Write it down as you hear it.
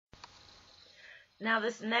Now,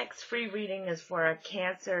 this next free reading is for a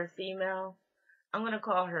Cancer female. I'm going to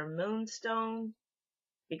call her Moonstone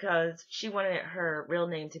because she wanted her real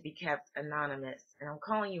name to be kept anonymous. And I'm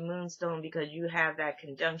calling you Moonstone because you have that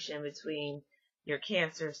conjunction between your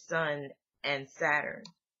Cancer sun and Saturn.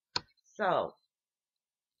 So,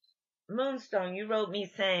 Moonstone, you wrote me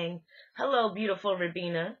saying, "Hello, beautiful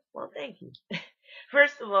Rabina." Well, thank you.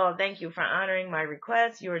 First of all, thank you for honoring my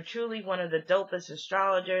request. You are truly one of the dopest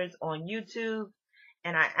astrologers on YouTube,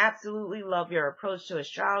 and I absolutely love your approach to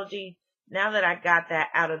astrology. Now that I got that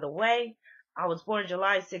out of the way, I was born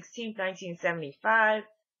July 16th, 1975,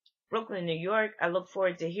 Brooklyn, New York. I look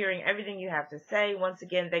forward to hearing everything you have to say. Once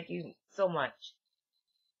again, thank you so much.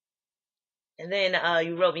 And then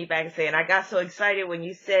you wrote me back saying, "I got so excited when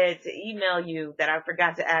you said to email you that I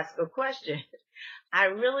forgot to ask a question." I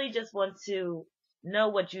really just want to know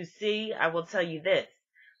what you see. I will tell you this.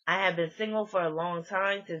 I have been single for a long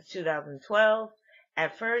time, since 2012.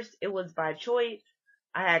 At first, it was by choice.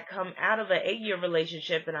 I had come out of an 8-year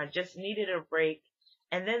relationship and I just needed a break.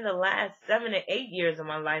 And then the last 7 to 8 years of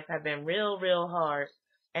my life have been real hard.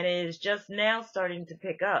 And it is just now starting to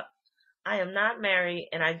pick up. I am not married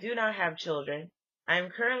and I do not have children. I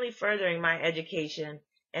am currently furthering my education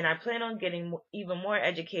and I plan on getting even more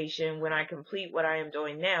education when I complete what I am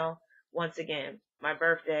doing now. Once again, my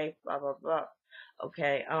birthday, blah, blah, blah.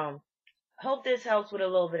 Okay, hope this helps with a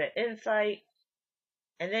little bit of insight.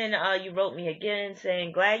 And then you wrote me again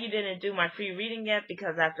saying, "Glad you didn't do my free reading yet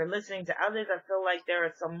because after listening to others, I feel like there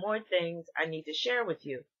are some more things I need to share with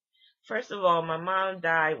you." First of all, my mom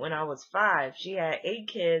died when I was 5. She had 8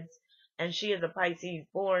 kids and she is a Pisces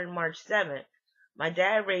born March 7th. My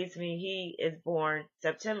dad raised me. He is born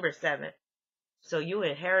September 7th. So you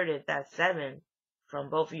inherited that 7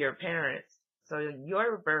 from both of your parents. So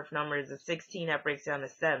your birth number is a 16 that breaks down to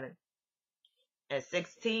 7. And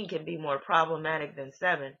 16 can be more problematic than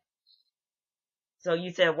 7. So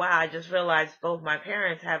you said, "Wow, I just realized both my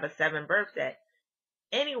parents have a 7 birthday."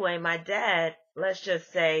 Anyway, my dad, let's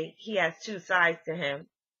just say he has 2 sides to him.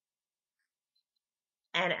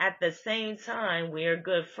 And at the same time, we are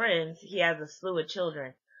good friends. He has a slew of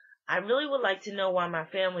children. I really would like to know why my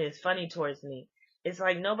family is funny towards me. It's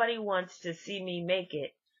like nobody wants to see me make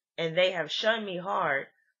it, and they have shunned me hard.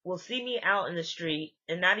 Will see me out in the street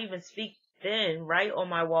and not even speak, then write on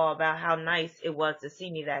my wall about how nice it was to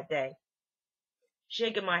see me that day.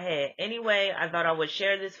 Shaking my head. Anyway, I thought I would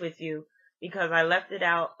share this with you because I left it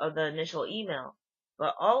out of the initial email.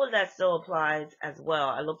 But all of that still applies as well.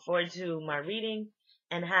 I look forward to my reading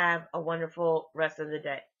and have a wonderful rest of the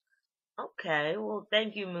day. Okay, well,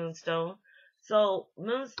 thank you, Moonstone. So,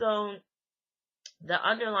 Moonstone, the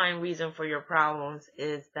underlying reason for your problems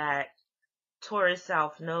is that Taurus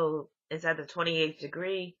South Node is at the 28th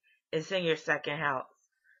degree. It's in your second house.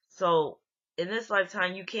 So, in this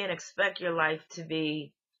lifetime, you can't expect your life to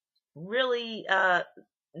be really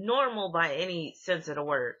normal by any sense of the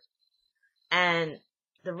word. And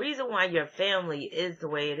the reason why your family is the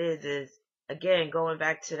way it is again, going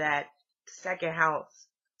back to that second house,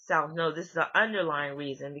 South Node, this is the underlying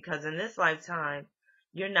reason, because in this lifetime,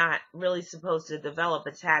 you're not really supposed to develop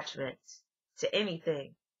attachments to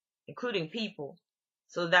anything, including people.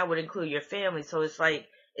 So that would include your family. So it's like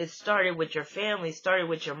it started with your family, started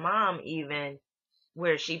with your mom even,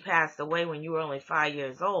 where she passed away when you were only 5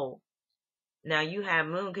 years old. Now you have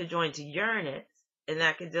Moon conjoined to Uranus, and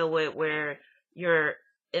that could deal with where you're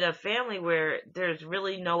in a family where there's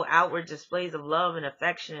really no outward displays of love and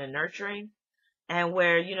affection and nurturing, and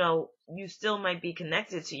where, you still might be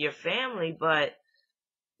connected to your family, but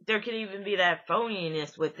there could even be that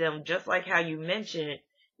phoniness with them, just like how you mentioned,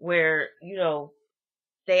 where,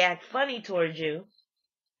 they act funny towards you,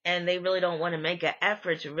 and they really don't want to make an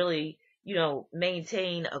effort to really,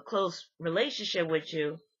 maintain a close relationship with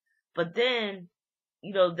you. But then,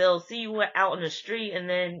 they'll see you out in the street, and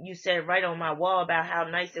then you said right on my wall about how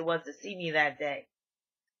nice it was to see me that day.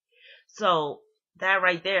 So that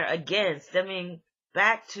right there, again, stemming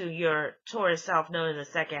back to your Taurus South Node in the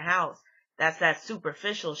second house, that's that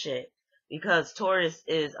superficial shit, because Taurus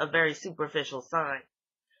is a very superficial sign.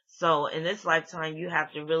 So in this lifetime, you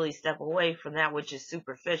have to really step away from that which is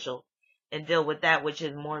superficial and deal with that which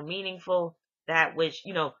is more meaningful, that which,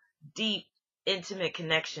 deep, intimate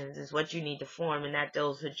connections is what you need to form, and that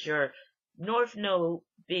deals with your North Node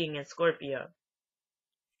being in Scorpio.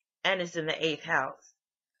 And it's in the 8th house.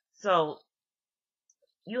 So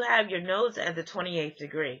you have your nodes at the 28th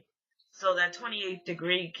degree. So that 28th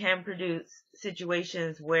degree can produce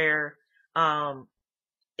situations where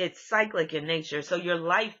it's cyclic in nature. So your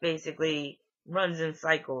life basically runs in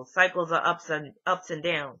cycles. Cycles are ups and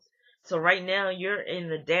downs. So right now you're in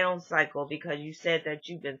the down cycle because you said that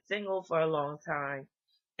you've been single for a long time,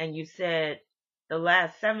 and you said the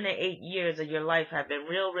last 7 to 8 years of your life have been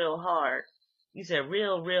real, real hard. You said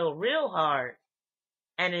real, real, real hard.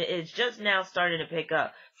 And it's just now starting to pick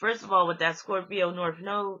up. First of all, with that Scorpio North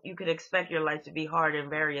Node, you could expect your life to be hard in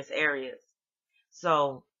various areas.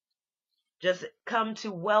 So just come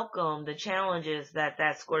to welcome the challenges that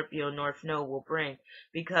that Scorpio North Node will bring,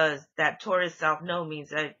 because that Taurus South Node means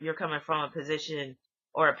that you're coming from a position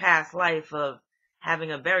or a past life of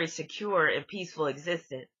having a very secure and peaceful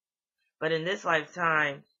existence. But in this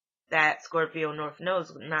lifetime, that Scorpio North Node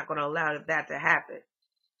is not going to allow that to happen.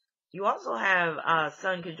 You also have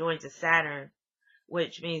Sun conjoined to Saturn,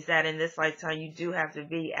 which means that in this lifetime you do have to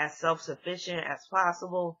be as self-sufficient as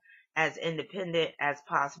possible, as independent as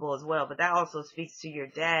possible as well. But that also speaks to your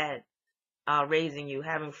dad raising you,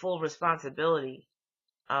 having full responsibility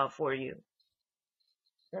for you.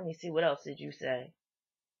 Let me see, what else did you say?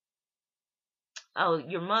 Oh,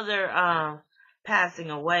 your mother passing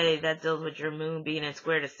away, that deals with your moon being in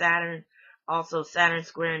square to Saturn. Also, Saturn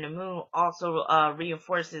squaring the moon also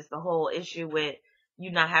reinforces the whole issue with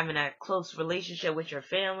you not having a close relationship with your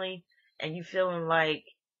family, and you feeling like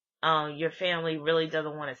your family really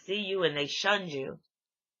doesn't want to see you and they shunned you.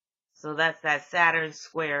 So that's that Saturn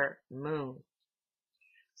square moon.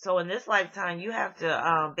 So in this lifetime, you have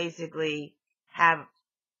to basically have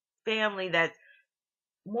family that's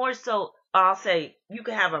more so, I'll say, you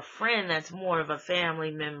could have a friend that's more of a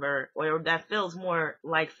family member, or that feels more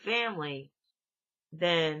like family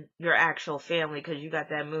than your actual family, because you got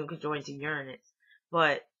that moon conjoined to Uranus.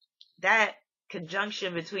 But that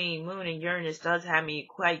conjunction between moon and Uranus does have me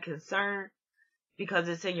quite concerned, because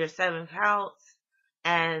it's in your seventh house.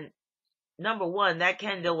 And number one, that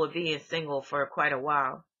can deal with being single for quite a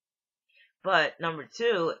while. But number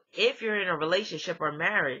two, if you're in a relationship or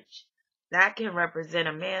marriage, that can represent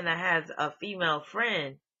a man that has a female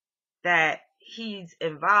friend that he's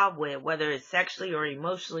involved with, whether it's sexually or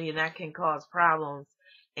emotionally, and that can cause problems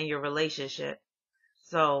in your relationship.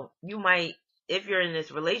 So you might, if you're in this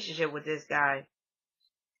relationship with this guy,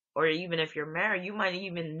 or even if you're married, you might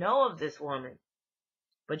even know of this woman,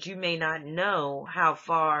 but you may not know how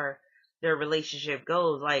far their relationship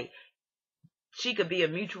goes. Like, she could be a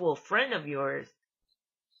mutual friend of yours,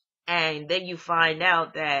 and then you find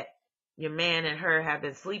out that your man and her have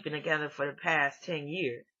been sleeping together for the past 10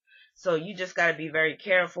 years. So you just got to be very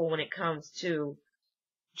careful when it comes to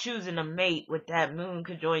choosing a mate with that moon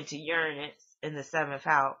conjoined to Uranus in the seventh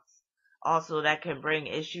house. Also, that can bring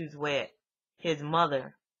issues with his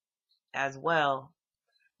mother as well.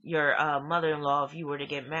 Your mother-in-law, if you were to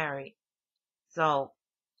get married. So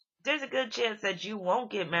there's a good chance that you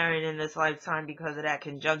won't get married in this lifetime because of that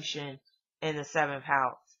conjunction in the seventh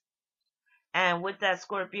house. And with that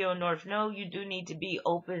Scorpio North Node, you do need to be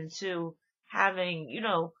open to having,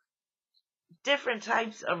 different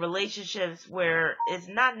types of relationships where it's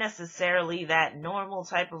not necessarily that normal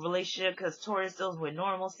type of relationship, because Taurus deals with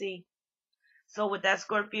normalcy. So with that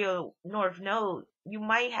Scorpio North Node, you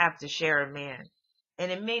might have to share a man.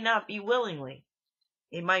 And it may not be willingly.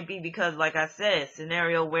 It might be because, like I said,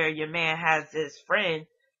 scenario where your man has this friend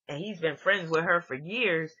and he's been friends with her for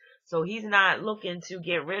years, so he's not looking to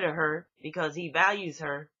get rid of her because he values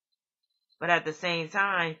her. But at the same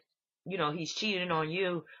time, he's cheating on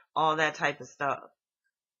you, all that type of stuff.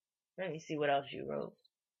 Let me see what else you wrote.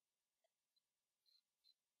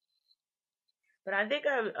 But I think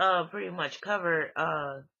I pretty much covered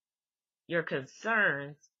your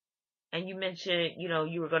concerns. And you mentioned,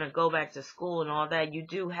 you were going to go back to school and all that. You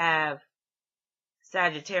do have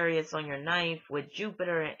Sagittarius on your ninth with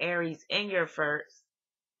Jupiter and Aries in your first.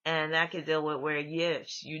 And that could deal with where,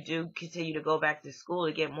 yes, you do continue to go back to school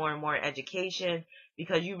to get more and more education,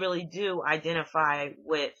 because you really do identify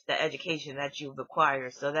with the education that you've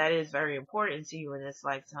acquired. So that is very important to you in this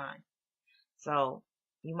lifetime. So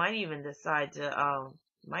you might even decide to,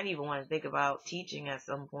 might even want to think about teaching at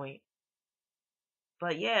some point.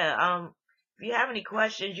 But yeah, if you have any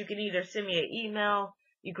questions, you can either send me an email,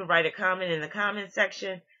 you can write a comment in the comment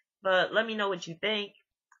section, but let me know what you think.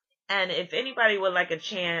 And if anybody would like a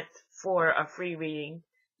chance for a free reading,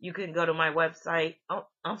 you can go to my website. Oh,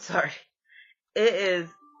 I'm sorry.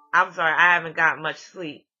 I'm sorry, I haven't got much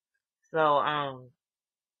sleep. So, I'm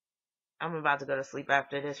about to go to sleep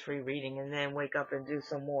after this free reading and then wake up and do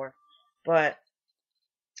some more. But,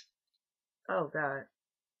 oh God.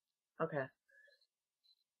 Okay.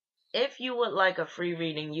 If you would like a free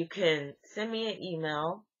reading, you can send me an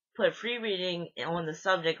email, put free reading on the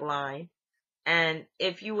subject line. And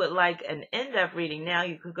if you would like an in-depth reading now,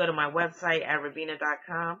 you could go to my website at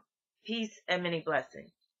rabina.com. Peace and many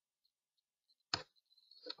blessings.